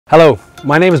Hello,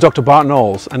 my name is Dr. Bart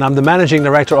Knols and I'm the Managing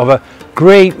Director of a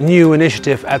great new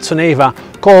initiative at Soneva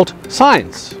called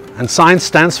SCIENCE. And SCIENCE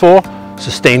stands for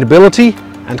Sustainability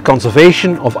and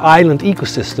Conservation of Island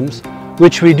Ecosystems,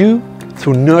 which we do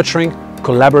through nurturing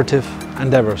collaborative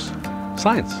endeavors.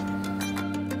 Science.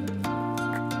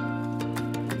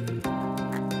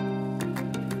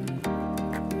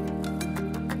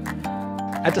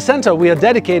 At the Centre we are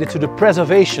dedicated to the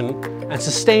preservation and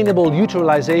sustainable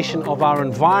utilization of our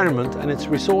environment and its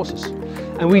resources.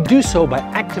 And we do so by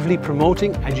actively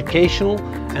promoting educational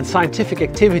and scientific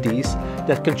activities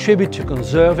that contribute to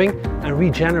conserving and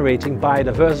regenerating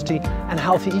biodiversity and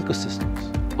healthy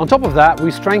ecosystems. On top of that,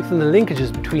 we strengthen the linkages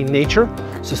between nature,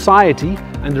 society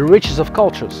and the riches of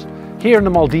cultures, here in the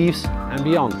Maldives and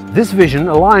beyond. This vision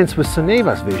aligns with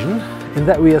Soneva's vision in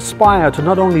that we aspire to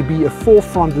not only be a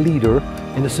forefront leader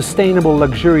in the sustainable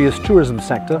luxurious tourism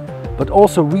sector, but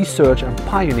also research and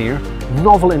pioneer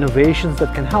novel innovations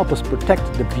that can help us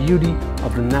protect the beauty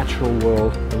of the natural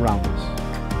world around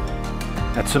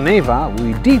us. At Soneva,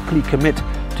 we deeply commit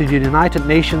to the United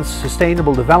Nations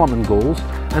Sustainable Development Goals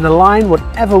and align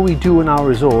whatever we do in our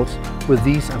resorts with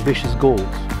these ambitious goals.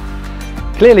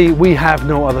 Clearly, we have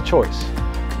no other choice.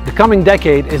 The coming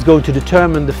decade is going to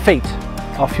determine the fate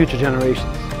of future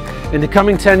generations. In the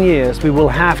coming 10 years, we will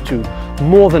have to,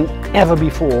 more than ever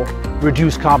before,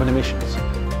 reduce carbon emissions.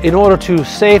 In order to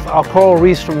save our coral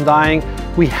reefs from dying,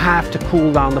 we have to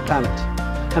cool down the planet.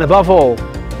 And above all,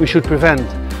 we should prevent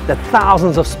that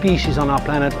thousands of species on our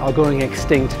planet are going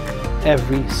extinct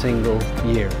every single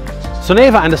year.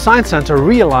 Soneva and the Science Centre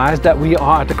realize that we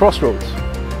are at the crossroads,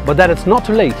 but that it's not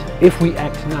too late if we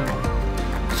act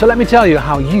now. So let me tell you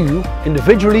how you,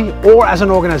 individually or as an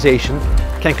organization,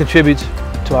 can contribute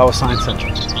to our Science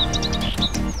Centre.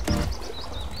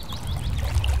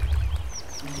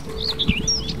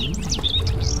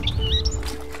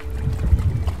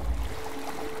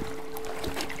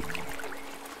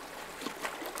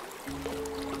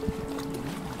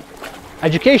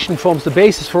 Education forms the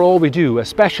basis for all we do,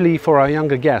 especially for our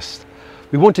younger guests.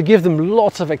 We want to give them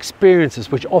lots of experiences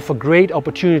which offer great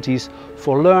opportunities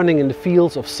for learning in the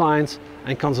fields of science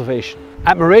and conservation.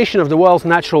 Admiration of the world's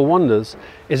natural wonders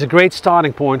is a great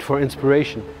starting point for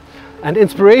inspiration. And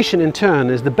inspiration in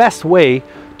turn is the best way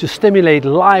to stimulate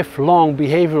lifelong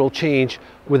behavioral change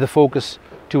with a focus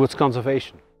towards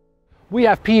conservation. We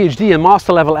have PhD and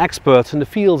master level experts in the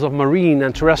fields of marine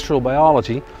and terrestrial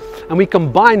biology, and we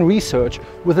combine research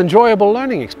with enjoyable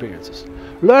learning experiences.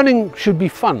 Learning should be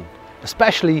fun,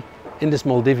 especially in this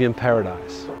Maldivian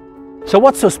paradise. So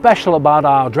what's so special about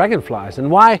our dragonflies,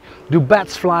 and why do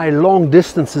bats fly long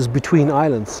distances between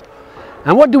islands?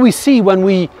 And what do we see when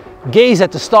we gaze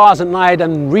at the stars at night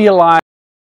and realize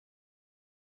the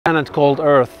planet called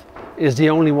Earth is the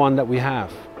only one that we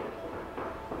have?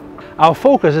 Our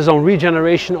focus is on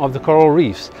regeneration of the coral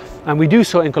reefs, and we do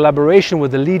so in collaboration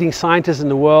with the leading scientists in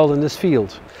the world in this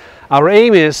field. Our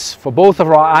aim is for both of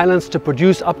our islands to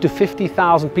produce up to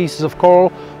 50,000 pieces of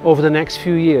coral over the next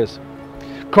few years.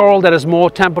 Coral that is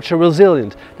more temperature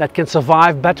resilient, that can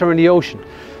survive better in the ocean.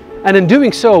 And in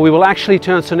doing so, we will actually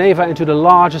turn Soneva into the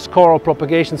largest coral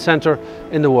propagation center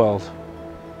in the world.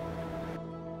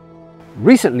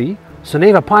 Recently,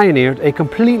 Soneva pioneered a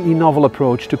completely novel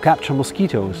approach to capture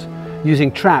mosquitoes,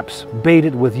 using traps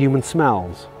baited with human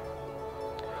smells.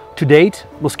 To date,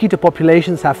 mosquito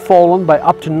populations have fallen by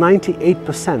up to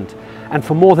 98%, and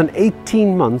for more than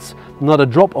 18 months, not a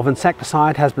drop of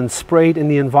insecticide has been sprayed in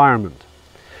the environment.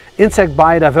 Insect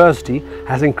biodiversity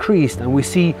has increased, and we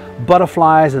see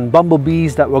butterflies and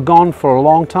bumblebees that were gone for a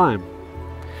long time.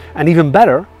 And even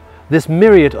better, this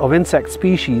myriad of insect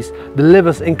species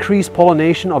delivers increased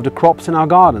pollination of the crops in our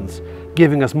gardens,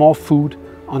 giving us more food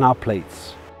on our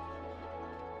plates.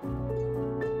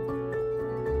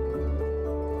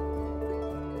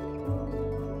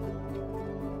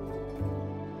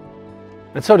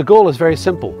 And so the goal is very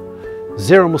simple: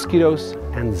 zero mosquitoes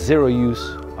and zero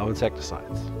use of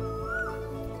insecticides.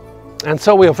 And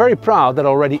so we are very proud that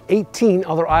already 18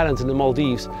 other islands in the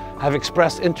Maldives have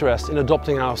expressed interest in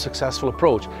adopting our successful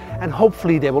approach, and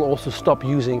hopefully they will also stop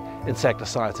using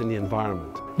insecticides in the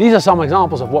environment. These are some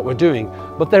examples of what we're doing,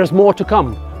 but there's more to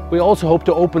come. We also hope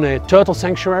to open a turtle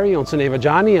sanctuary on Soneva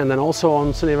Jani and then also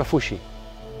on Soneva Fushi.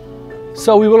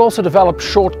 So we will also develop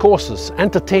short courses,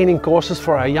 entertaining courses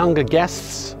for our younger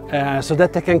guests, so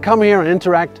that they can come here and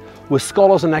interact with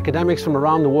scholars and academics from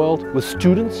around the world, with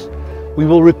students. We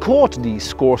will record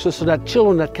these courses so that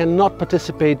children that cannot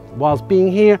participate whilst being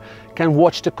here can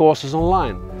watch the courses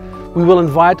online. We will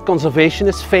invite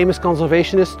conservationists, famous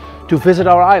conservationists, to visit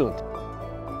our island.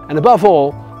 And above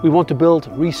all, we want to build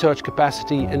research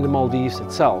capacity in the Maldives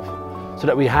itself, so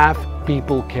that we have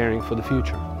people caring for the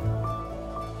future.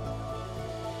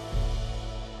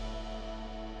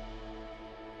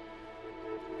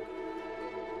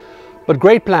 But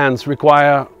great plans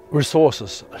require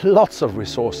resources, lots of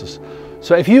resources.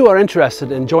 So if you are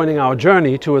interested in joining our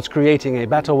journey towards creating a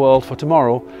better world for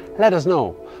tomorrow, let us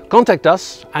know. Contact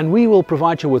us and we will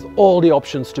provide you with all the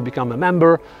options to become a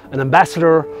member, an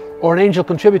ambassador or an angel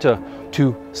contributor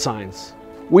to science.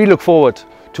 We look forward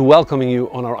to welcoming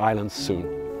you on our islands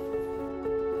soon.